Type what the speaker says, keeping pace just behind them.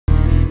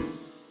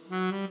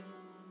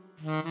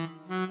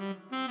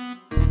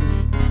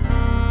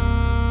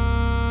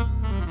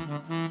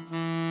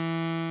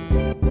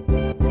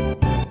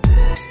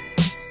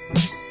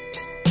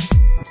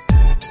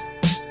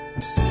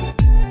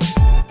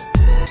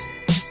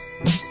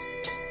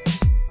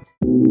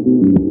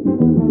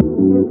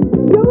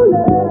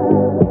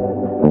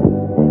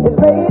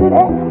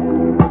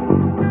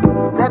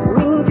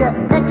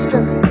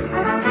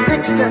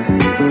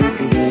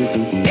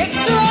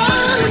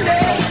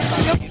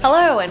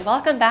Hello and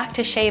welcome back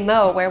to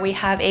CaKe, where we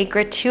have a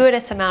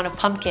gratuitous amount of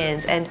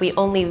pumpkins and we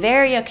only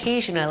very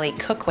occasionally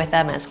cook with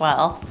them as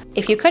well.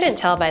 If you couldn't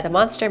tell by the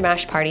monster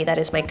mash party that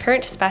is my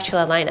current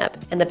spatula lineup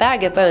and the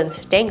bag of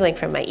bones dangling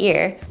from my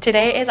ear,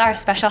 today is our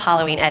special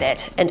Halloween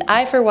edit, and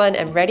I for one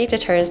am ready to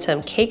turn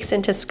some cakes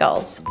into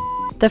skulls.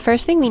 The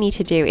first thing we need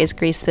to do is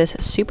grease this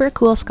super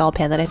cool skull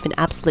pan that I've been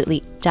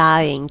absolutely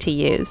dying to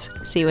use.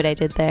 See what I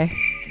did there?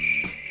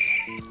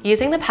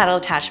 Using the paddle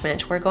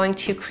attachment, we're going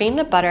to cream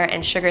the butter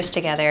and sugars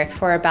together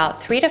for about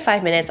 3 to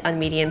 5 minutes on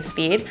medium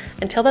speed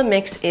until the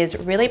mix is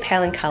really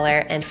pale in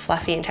color and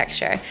fluffy in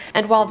texture.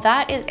 And while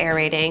that is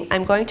aerating,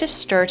 I'm going to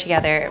stir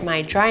together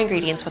my dry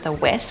ingredients with a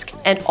whisk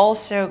and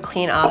also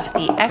clean off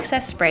the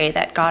excess spray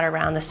that got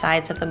around the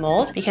sides of the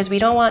mold, because we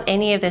don't want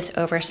any of this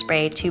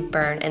overspray to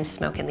burn and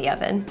smoke in the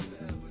oven.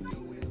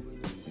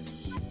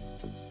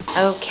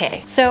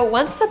 Okay, so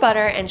once the butter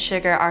and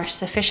sugar are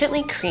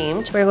sufficiently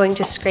creamed, we're going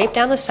to scrape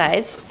down the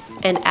sides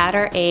and add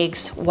our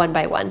eggs one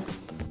by one.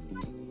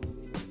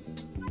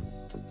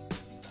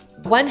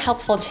 One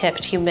helpful tip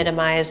to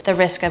minimize the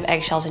risk of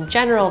eggshells in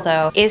general,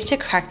 though, is to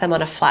crack them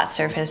on a flat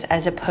surface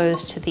as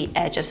opposed to the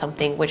edge of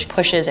something, which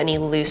pushes any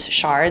loose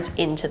shards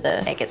into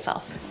the egg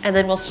itself. And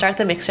then we'll start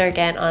the mixer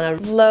again on a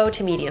low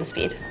to medium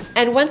speed.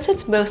 And once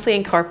it's mostly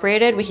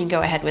incorporated, we can go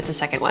ahead with the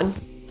second one.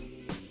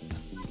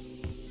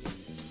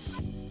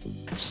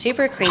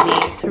 Super creamy,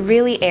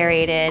 really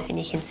aerated, and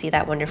you can see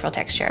that wonderful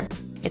texture.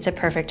 It's a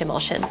perfect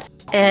emulsion.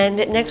 And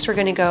next we're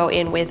gonna go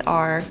in with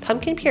our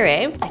pumpkin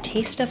puree, a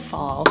taste of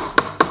fall,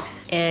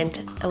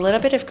 and a little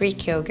bit of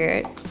Greek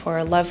yogurt for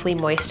a lovely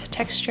moist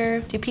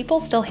texture. Do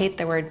people still hate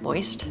the word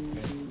moist?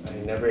 I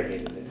never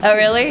hated it. Oh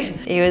really?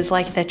 It was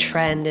like the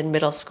trend in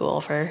middle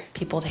school for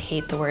people to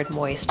hate the word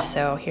moist,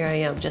 so here I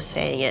am just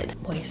saying it,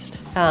 moist.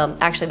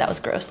 Actually that was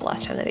gross the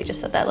last time that I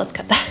just said that, let's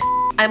cut that.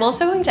 I'm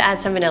also going to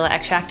add some vanilla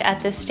extract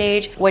at this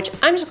stage, which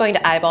I'm just going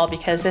to eyeball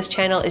because this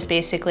channel is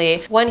basically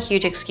one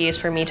huge excuse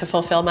for me to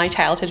fulfill my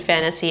childhood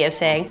fantasy of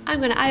saying,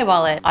 I'm gonna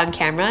eyeball it on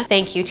camera.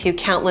 Thank you to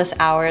countless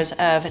hours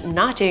of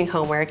not doing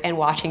homework and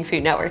watching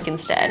Food Network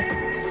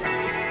instead.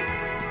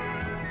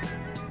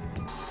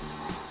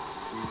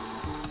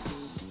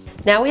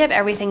 Now we have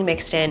everything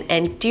mixed in,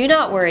 and do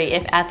not worry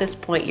if at this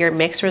point your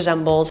mix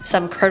resembles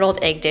some curdled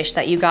egg dish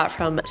that you got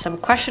from some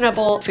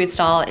questionable food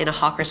stall in a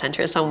hawker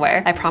center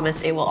somewhere. I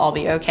promise it will all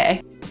be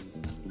okay.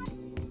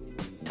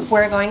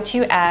 We're going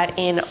to add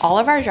in all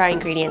of our dry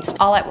ingredients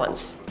all at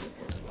once.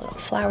 A little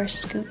flour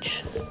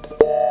scooch.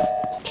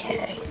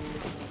 Okay.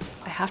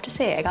 I have to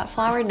say, I got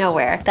flour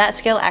nowhere. That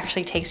skill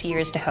actually takes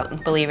years to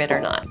hone, believe it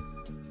or not.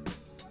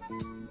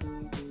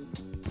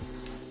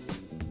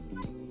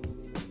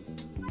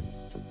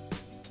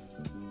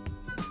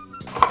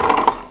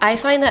 I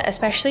find that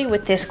especially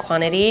with this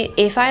quantity,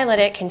 if I let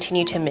it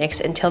continue to mix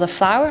until the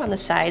flour on the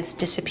sides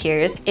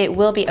disappears, it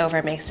will be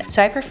overmixed.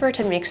 So I prefer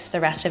to mix the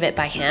rest of it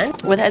by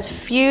hand with as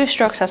few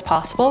strokes as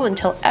possible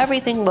until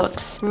everything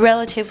looks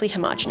relatively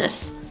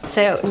homogeneous.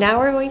 So now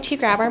we're going to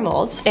grab our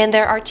molds, and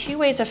there are two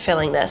ways of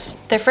filling this.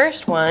 The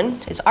first one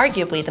is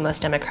arguably the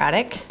most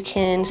democratic. You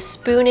can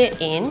spoon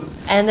it in,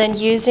 and then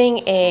using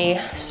a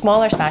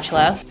smaller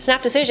spatula,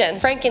 snap decision,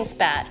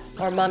 Frankenspat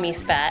or Mummy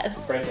Spat.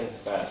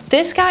 Frankenspat.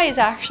 This guy is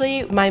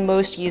actually my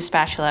most used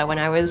spatula when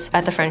I was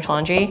at the French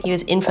Laundry. He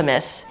was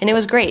infamous, and it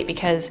was great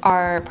because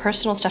our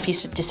personal stuff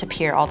used to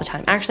disappear all the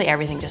time. Actually,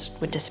 everything just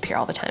would disappear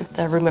all the time.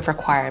 The room of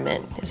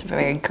requirement is a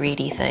very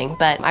greedy thing,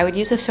 but I would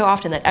use this so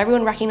often that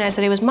everyone recognized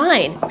that it was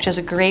mine, which is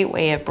a great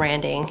way of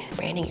branding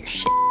your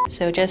shit.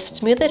 So just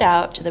smooth it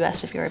out to the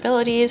best of your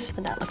abilities,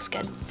 and that looks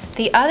good.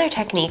 The other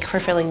technique for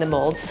filling the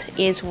molds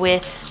is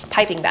with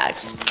piping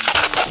bags.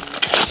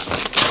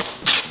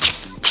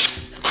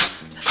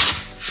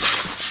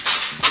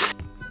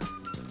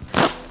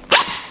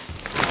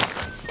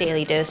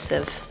 Daily dose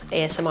of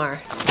ASMR.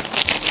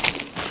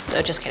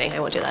 No, just kidding, I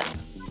won't do that.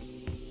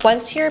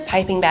 Once your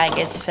piping bag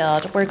is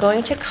filled, we're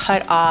going to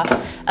cut off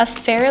a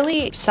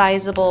fairly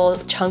sizable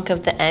chunk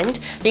of the end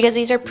because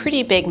these are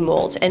pretty big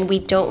molds and we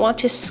don't want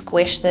to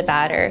squish the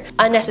batter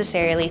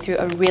unnecessarily through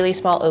a really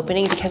small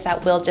opening because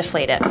that will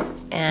deflate it.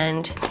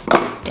 And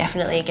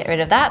definitely get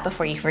rid of that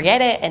before you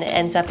forget it and it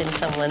ends up in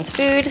someone's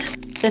food.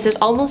 This is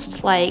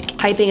almost like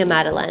piping a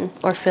madeleine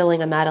or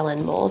filling a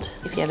madeleine mold,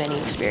 if you have any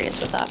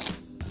experience with that.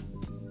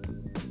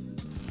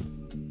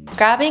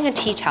 Grabbing a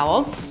tea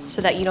towel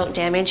so that you don't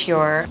damage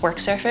your work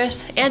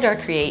surface and or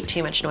create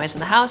too much noise in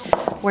the house,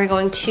 we're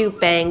going to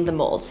bang the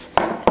molds.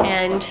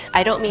 And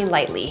I don't mean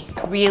lightly,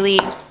 really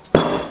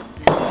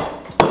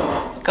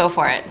go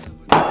for it.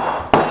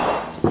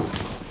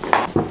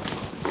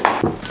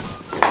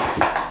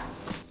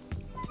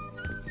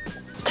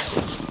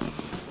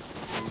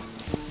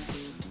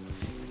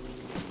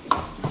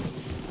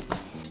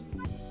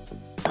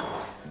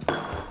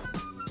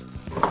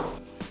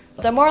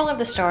 The moral of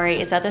the story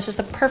is that this is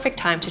the perfect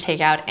time to take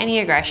out any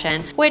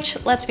aggression,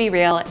 which, let's be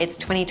real, it's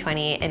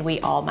 2020 and we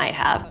all might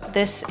have.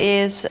 This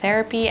is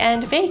therapy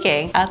and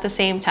baking at the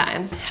same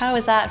time. How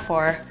is that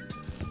for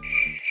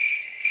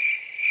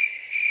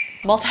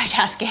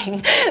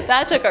multitasking?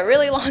 That took a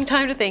really long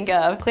time to think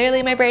of.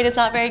 Clearly my brain is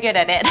not very good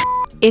at it.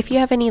 If you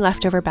have any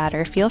leftover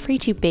batter, feel free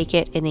to bake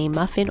it in a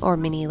muffin or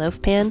mini loaf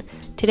pan.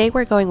 Today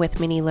we're going with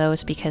mini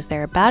loaves because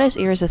they're about as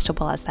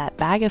irresistible as that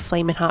bag of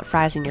flamin' hot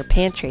fries in your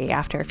pantry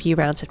after a few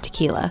rounds of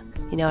tequila.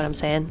 You know what I'm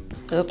saying?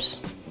 Oops.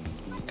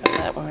 Got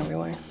that one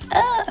everywhere.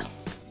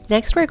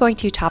 Next, we're going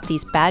to top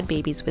these bad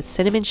babies with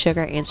cinnamon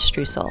sugar and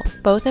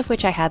streusel, both of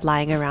which I had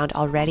lying around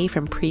already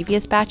from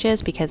previous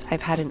batches because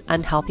I've had an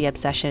unhealthy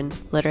obsession,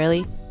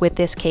 literally, with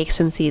this cake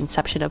since the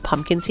inception of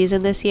pumpkin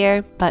season this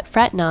year. But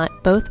fret not,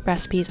 both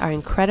recipes are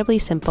incredibly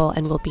simple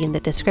and will be in the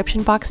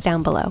description box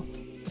down below.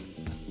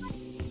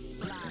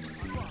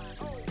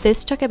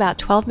 This took about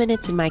 12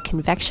 minutes in my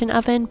convection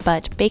oven,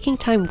 but baking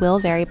time will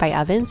vary by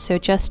oven, so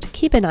just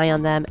keep an eye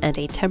on them and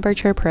a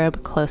temperature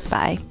probe close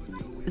by.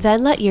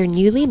 Then let your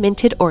newly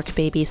minted orc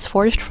babies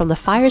forged from the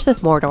fires of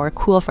Mordor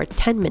cool for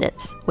 10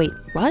 minutes. Wait,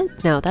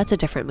 what? No, that's a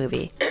different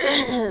movie.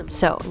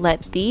 So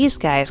let these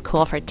guys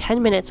cool for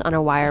 10 minutes on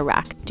a wire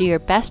rack. Do your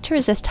best to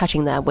resist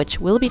touching them,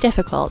 which will be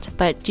difficult,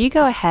 but do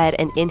go ahead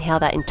and inhale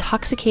that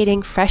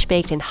intoxicating, fresh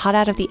baked and hot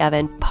out of the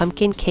oven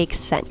pumpkin cake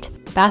scent.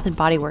 Bath &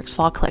 Body Works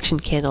fall collection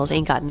candles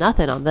ain't got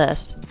nothing on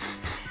this.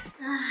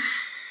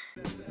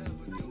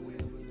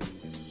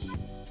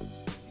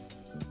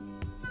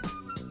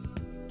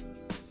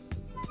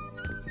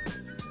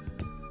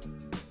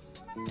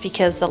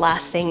 Because the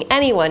last thing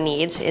anyone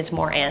needs is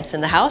more ants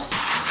in the house.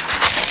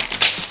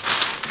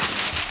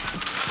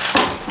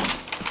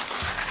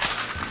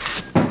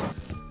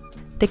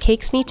 The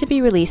cakes need to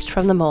be released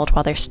from the mold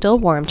while they're still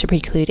warm to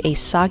preclude a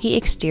soggy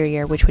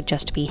exterior, which would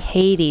just be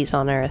Hades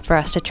on Earth for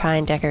us to try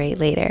and decorate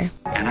later.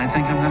 And I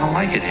think I'm gonna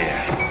like it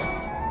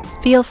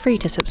here. Feel free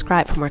to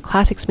subscribe for more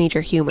classics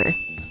major humor.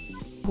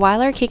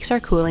 While our cakes are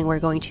cooling, we're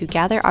going to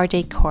gather our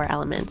decor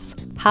elements.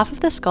 Half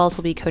of the skulls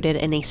will be coated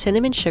in a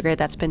cinnamon sugar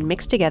that's been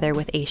mixed together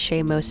with a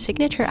CaKe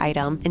signature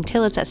item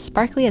until it's as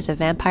sparkly as a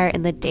vampire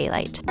in the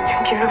daylight.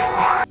 You're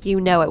beautiful.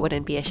 You know it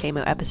wouldn't be a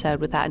CaKe episode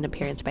without an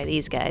appearance by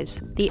these guys.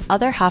 The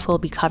other half will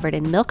be covered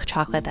in milk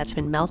chocolate that's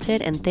been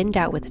melted and thinned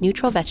out with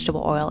neutral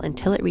vegetable oil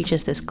until it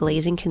reaches this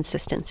glazing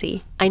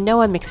consistency. I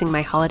know I'm mixing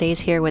my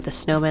holidays here with the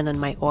snowman and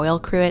my oil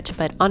cruet,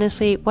 but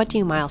honestly, what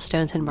do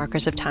milestones and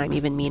markers of time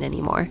even mean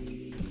anymore?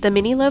 The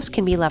mini loaves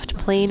can be left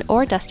plain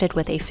or dusted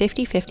with a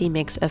 50-50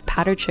 mix of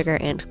powdered sugar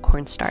and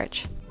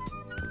cornstarch.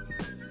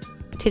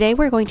 Today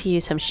we're going to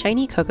use some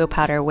shiny cocoa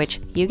powder, which,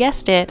 you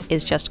guessed it,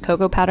 is just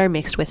cocoa powder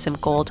mixed with some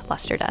gold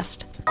luster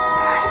dust.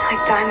 It's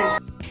like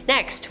diamonds.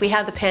 Next, we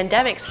have the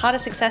pandemic's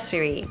hottest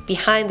accessory,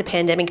 behind the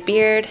pandemic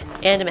beard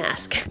and a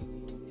mask.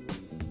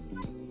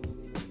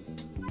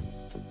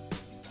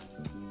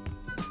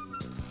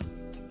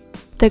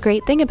 The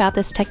great thing about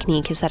this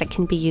technique is that it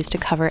can be used to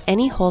cover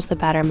any holes the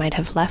batter might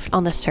have left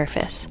on the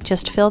surface.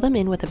 Just fill them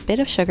in with a bit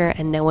of sugar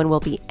and no one will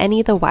be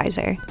any the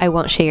wiser. I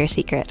won't share your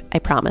secret, I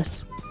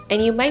promise.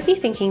 And you might be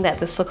thinking that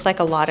this looks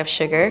like a lot of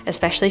sugar,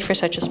 especially for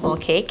such a small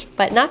cake,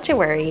 but not to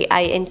worry,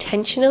 I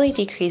intentionally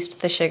decreased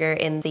the sugar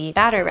in the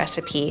batter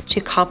recipe to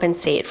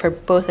compensate for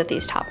both of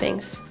these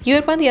toppings. You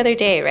had one the other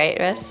day, right,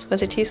 Russ?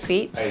 Was it too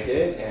sweet? I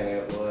did, and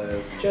it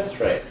was just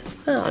right.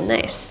 Oh,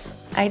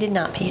 nice. I did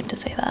not pay him to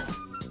say that.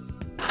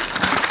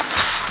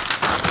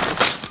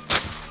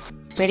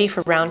 Ready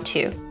for round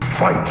 2.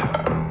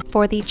 Fight.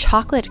 For the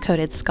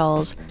chocolate-coated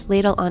skulls,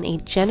 ladle on a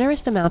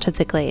generous amount of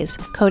the glaze,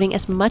 coating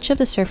as much of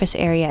the surface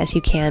area as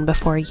you can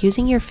before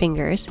using your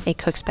fingers, a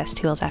cook's best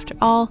tools after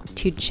all,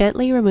 to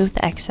gently remove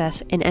the excess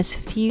in as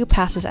few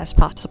passes as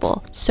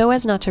possible, so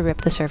as not to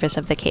rip the surface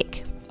of the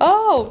cake.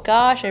 Oh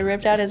gosh, I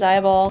ripped out his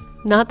eyeball.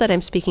 Not that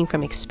I'm speaking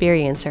from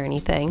experience or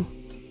anything.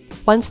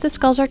 Once the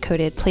skulls are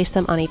coated, place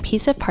them on a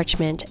piece of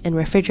parchment and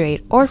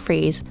refrigerate or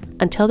freeze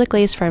until the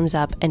glaze firms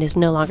up and is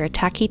no longer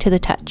tacky to the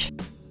touch.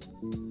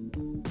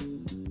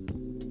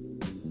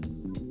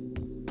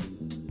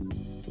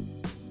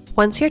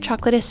 Once your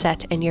chocolate is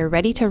set and you're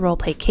ready to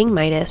roleplay King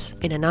Midas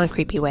in a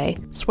non-creepy way,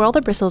 swirl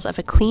the bristles of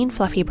a clean,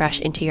 fluffy brush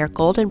into your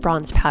gold and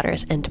bronze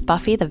powders and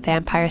Buffy the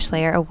Vampire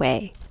Slayer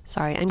away.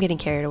 Sorry, I'm getting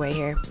carried away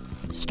here.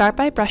 Start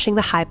by brushing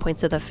the high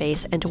points of the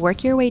face and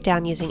work your way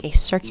down using a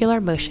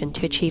circular motion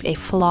to achieve a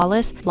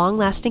flawless,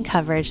 long-lasting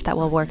coverage that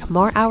will work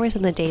more hours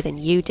in the day than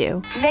you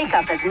do.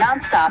 Makeup as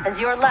non-stop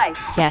as your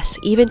life. Yes,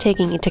 even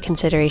taking into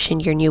consideration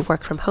your new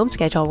work-from-home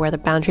schedule where the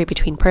boundary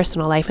between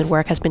personal life and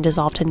work has been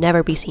dissolved to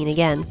never be seen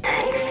again.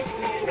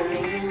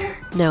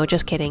 No,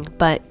 just kidding,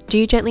 but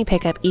do gently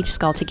pick up each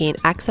skull to gain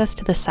access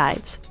to the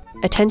sides.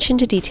 Attention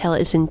to detail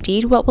is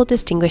indeed what will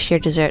distinguish your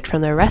dessert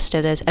from the rest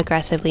of those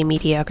aggressively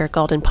mediocre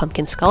golden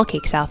pumpkin skull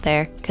cakes out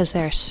there, because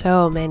there are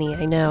so many,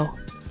 I know.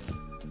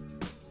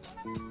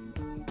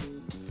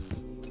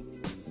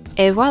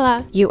 Et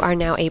voila! You are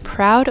now a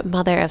proud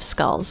mother of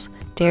skulls.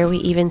 Dare we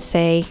even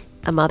say,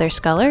 a mother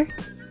sculler?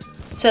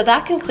 So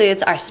that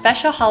concludes our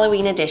special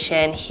Halloween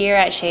edition here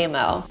at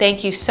CaKe.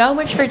 Thank you so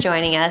much for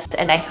joining us,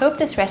 and I hope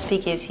this recipe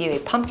gives you a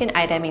pumpkin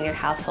item in your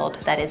household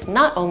that is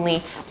not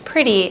only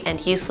pretty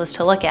and useless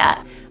to look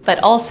at, but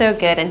also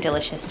good and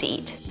delicious to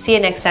eat. See you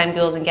next time,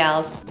 ghouls and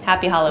gals.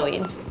 Happy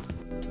Halloween.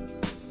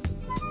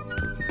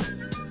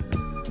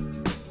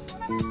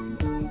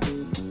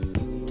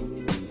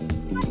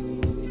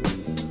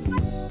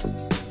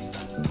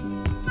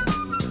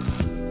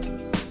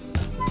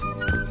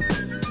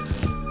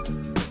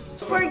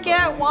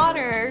 Forget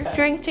water,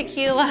 drink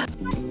tequila.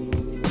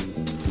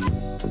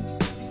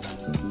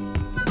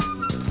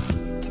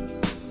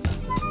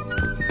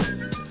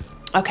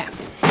 Okay.